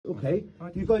okay?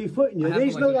 You've got your foot in you.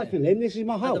 There's no life and limb. This is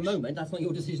my house. At the moment, that's not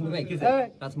your decision to make, is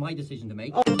it? That's my decision to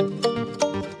make.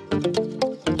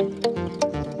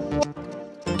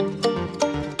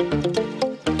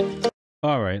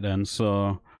 Alright then,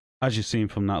 so as you've seen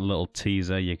from that little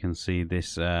teaser, you can see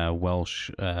this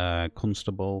Welsh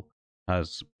constable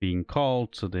has been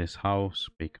called to this house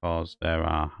because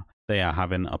they are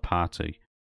having a party.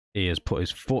 He has put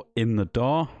his foot in the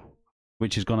door,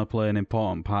 which is going to play an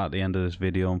important part at the end of this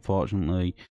video.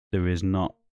 Unfortunately, this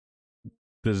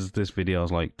video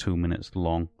is like 2 minutes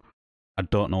long. I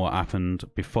don't know what happened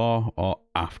before or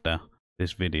after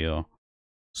this video,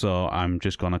 so I'm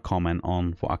just going to comment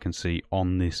on what I can see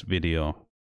on this video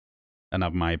and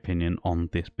have my opinion on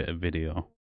this bit of video.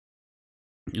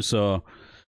 So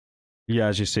yeah,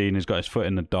 as you've seen, he's got his foot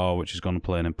in the door, which is going to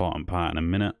play an important part in a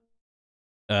minute.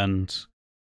 And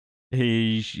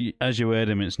as you heard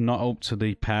him, it's not up to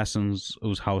the persons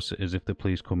whose house it is if the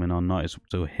police come in or not. It's up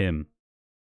to him.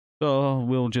 So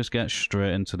we'll just get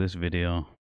straight into this video.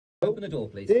 Open the door,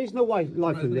 please. There's no life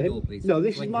and limb. No,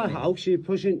 this is my house. You're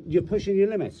pushing your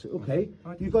limits, okay?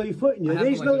 You've got your foot in you.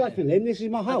 There's no life and limb. This is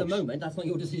my house. At the moment, that's not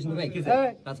your decision to make, is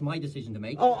it? That's my decision to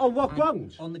make. On what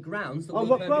grounds? On the grounds that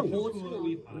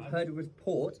we've heard a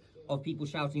report of people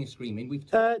shouting and screaming.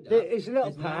 There's a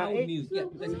little party.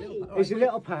 There's a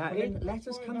little party. Let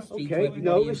us come speak Okay, to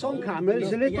no, it's on camera.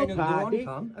 It's a little party.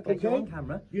 Okay, you're on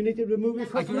camera. You need to remove your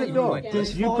foot from the door.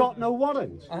 You've got no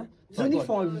warrant. There's only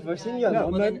 5 of us in here.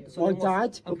 My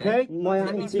dad, okay, my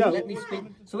auntie. Let me speak.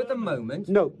 So at the moment...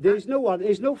 No, there's no one.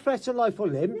 There's no threat to life or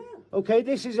limb. Okay,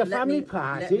 this is a family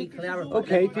party. Let me clarify,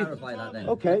 okay, clarify that then.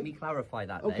 Okay. Let me clarify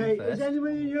that then okay, first. is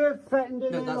anyone in here threatened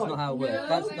in No, that's not how it works.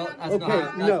 That's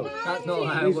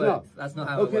not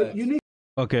how it works. You need.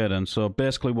 Okay then, so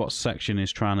basically what section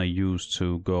is trying to use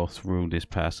to go through this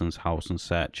person's house and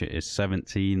search it is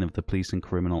 17 of the Police and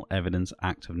Criminal Evidence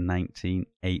Act of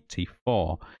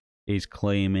 1984. He's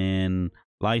claiming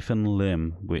life and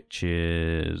limb, which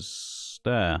is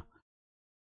there.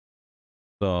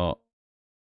 So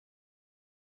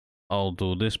I'll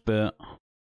do this bit,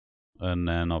 and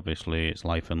then obviously it's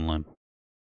life and limb.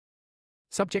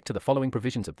 Subject to the following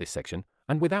provisions of this section,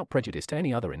 and without prejudice to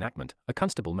any other enactment, a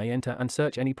constable may enter and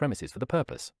search any premises for the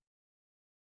purpose.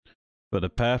 For the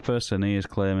purpose, and he is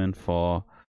claiming for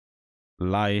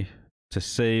life, to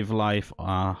save life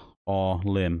or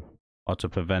limb, or to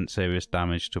prevent serious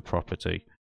damage to property.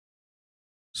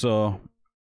 So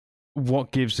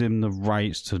what gives him the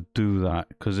rights to do that?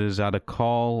 Because he's had a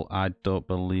call. I don't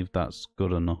believe that's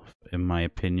good enough, in my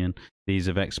opinion. These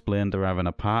have explained they're having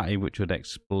a party, which would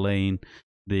explain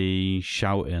the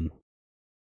shouting.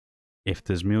 If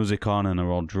there's music on and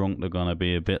they're all drunk, they're going to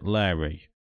be a bit leery.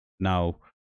 Now,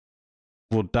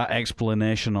 would that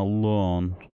explanation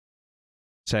alone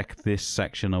take this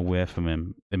section away from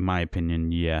him? In my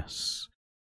opinion, yes.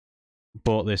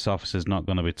 But this officer's not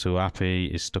going to be too happy.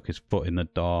 He's stuck his foot in the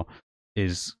door.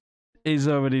 He's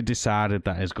already decided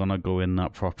that he's going to go in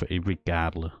that property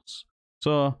regardless.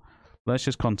 So let's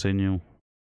just continue.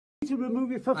 To remove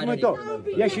your foot from the door.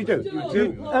 Yes, you do.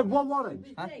 What warrant?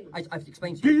 I've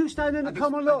explained to you. Do you stand in the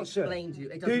common law, sir? I've explained to you.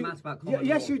 It doesn't matter about common law.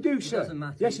 Yes, you do, sir. It doesn't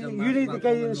matter. Yes, you need to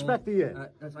get an inspector here.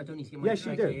 I don't need to get my Yes,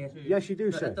 you do. Yes, you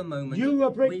do, sir. At the moment,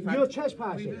 you're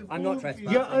trespassing. I'm not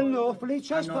trespassing. You're unlawfully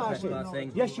trespassing. I'm not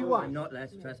trespassing. Yes, you are. I'm not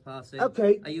trespassing.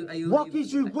 Okay. What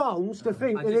gives you grounds to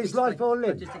think that it's life or limb?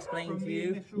 I've just explained to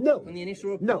you. No. From the initial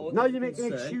report. No. Now you're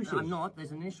making excuses. I'm not. There's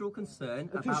an initial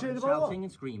concern about shouting shouting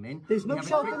and screaming. There's no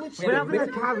shouting and screaming. We're having a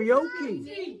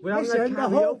karaoke. Listen, the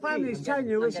whole family's telling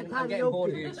you it's a karaoke. I'm getting bored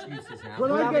of your excuses now.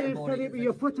 Well, I'm getting fed up with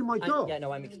your foot in my door. Yeah,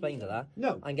 no, I'm explaining to that.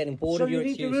 No. I'm getting bored of your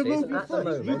excuses. So you need to remove your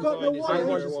foot. You've got no I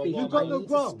want to warrant. speak. You've got no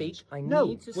grounds. I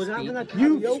need to speak.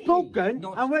 You've spoken,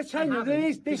 and we're telling you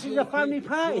this is a family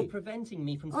party. You're preventing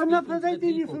me from I'm not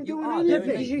preventing you from doing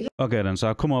anything. Okay then, so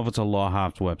I'll come over to Law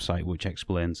Harv's website, which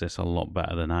explains this a lot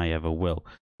better than I ever will.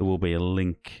 There will be a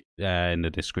link in the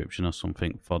description or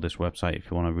something for this website if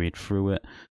you want to read through it.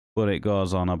 But it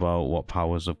goes on about what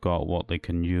powers they've got, what they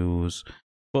can use.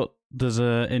 But there's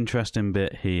an interesting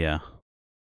bit here,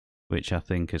 which I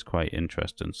think is quite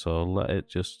interesting. So let it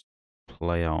just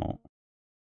play out.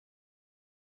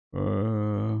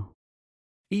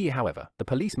 However, the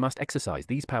police must exercise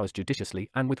these powers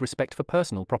judiciously and with respect for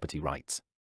personal property rights.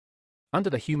 Under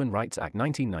the Human Rights Act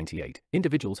 1998,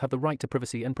 individuals have the right to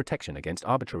privacy and protection against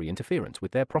arbitrary interference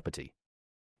with their property.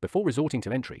 Before resorting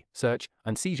to entry, search,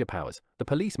 and seizure powers, the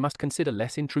police must consider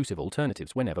less intrusive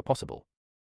alternatives whenever possible.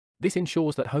 This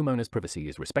ensures that homeowners' privacy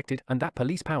is respected and that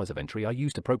police powers of entry are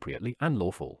used appropriately and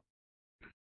lawful.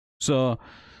 So,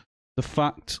 the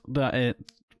fact that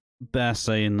they're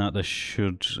saying that they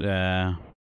should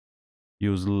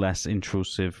use less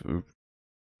intrusive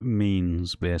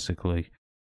means, basically,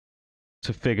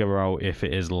 to figure out if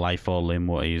it is life or limb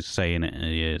what he's saying it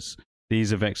is.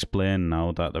 These have explained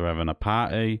now that they're having a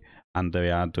party and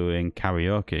they are doing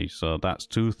karaoke, so that's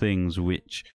two things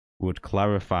which would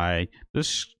clarify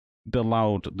the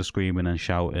loud, the screaming and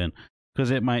shouting,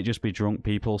 because it might just be drunk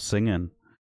people singing.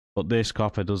 But this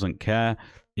copper doesn't care.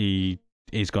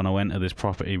 He's going to enter this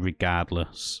property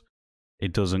regardless. He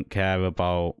doesn't care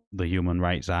about the Human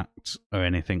Rights Act or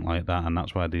anything like that, and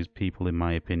that's why these people, in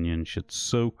my opinion, should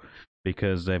sue,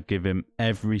 because they've given him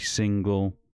every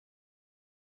single...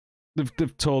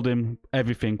 They've told him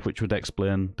everything which would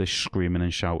explain this screaming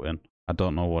and shouting. I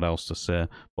don't know what else to say,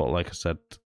 but like I said,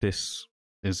 this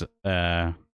is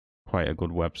quite a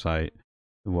good website.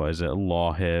 What is it?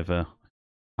 Law Hive,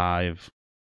 I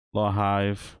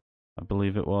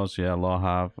believe it was. Yeah, Law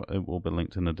Hive. It will be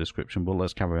linked in the description, but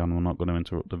let's carry on. We're not going to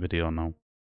interrupt the video now.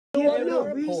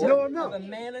 No, I'm not.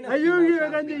 Are you here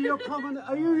under your common?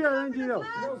 Are you here under your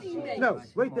oath? No,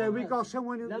 wait there. We got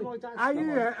someone. Are you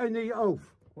here under your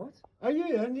oath? What? Are you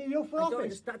here under your oath for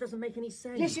office? That doesn't make any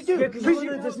sense. Yes, you do. Yeah, because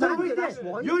you understand that's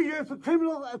why. You're here for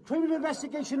criminal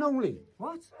investigation only.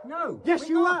 What? No. Yes,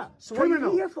 you are. So criminal. what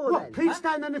are you here for then? Please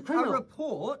stand on the criminal. A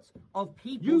report of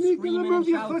people you need to screaming remove and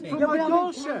your shouting. foot from my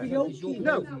door, sir.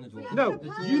 No.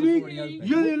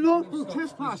 You're unlawful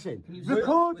trespassing.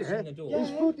 Record it. His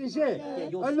foot is here.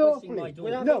 Unlawfully.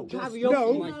 No.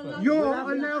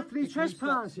 You're unlawfully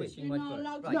trespassing.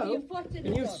 No.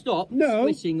 Can you stop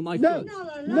squishing my foot?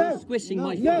 No. Squishing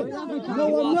my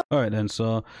foot. Alright then,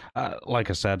 so like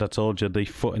I said, I told you the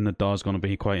foot in the door is going to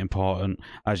be quite important.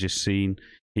 As you've seen,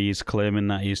 he's claiming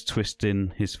that he's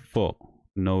twisting his foot.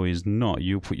 No, he's not.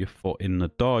 You put your foot in the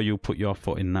door, you put your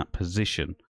foot in that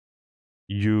position.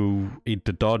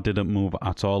 The door didn't move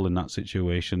at all in that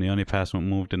situation. The only person who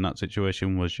moved in that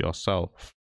situation was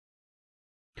yourself.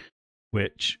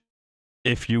 Which,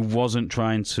 if you wasn't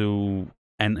trying to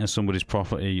enter somebody's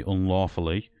property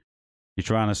unlawfully, you're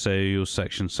trying to say use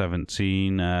Section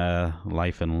 17,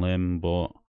 life and limb,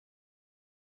 but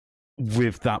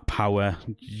with that power,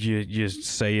 you're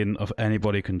saying if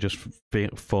anybody can just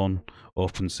phone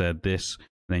up and say this,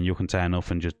 then you can turn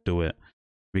up and just do it,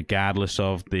 regardless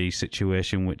of the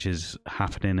situation which is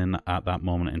happening at that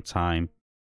moment in time.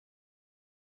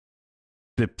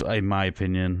 In my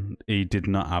opinion, he did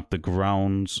not have the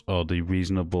grounds or the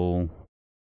reasonable,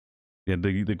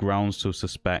 the grounds to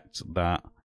suspect that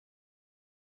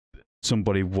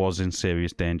somebody was in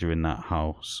serious danger in that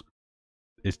house.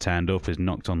 He's turned up, he's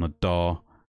knocked on the door,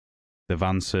 they've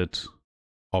answered,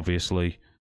 obviously,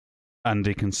 and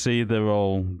you can see they're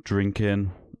all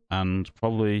drinking and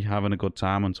probably having a good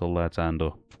time until they're turned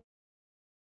up.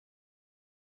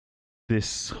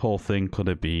 This whole thing could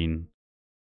have been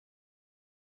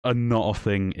not a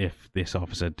thing if this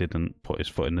officer didn't put his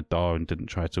foot in the door and didn't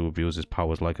try to abuse his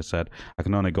powers. Like I said, I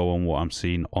can only go on what I'm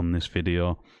seeing on this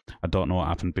video. I don't know what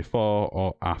happened before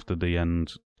or after the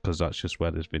end, because that's just where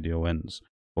this video ends.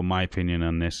 But my opinion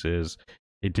on this is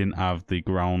he didn't have the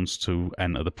grounds to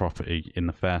enter the property in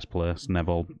the first place,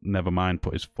 never mind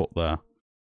put his foot there.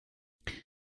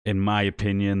 In my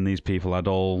opinion, these people had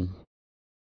all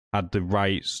had the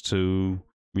rights to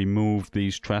remove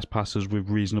these trespassers with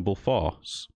reasonable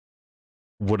force.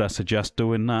 Would I suggest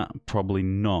doing that? Probably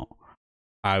not.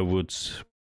 I would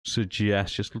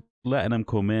suggest just letting him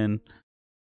come in,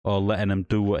 or letting him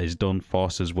do what he's done,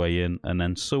 force his way in, and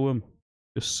then sue him.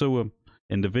 Just sue him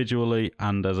individually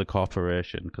and as a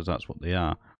corporation, because that's what they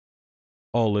are.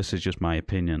 All this is just my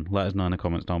opinion. Let us know in the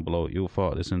comments down below what you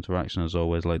thought of this interaction. As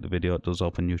always, like the video, it does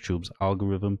open YouTube's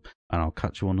algorithm, and I'll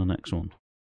catch you on the next one.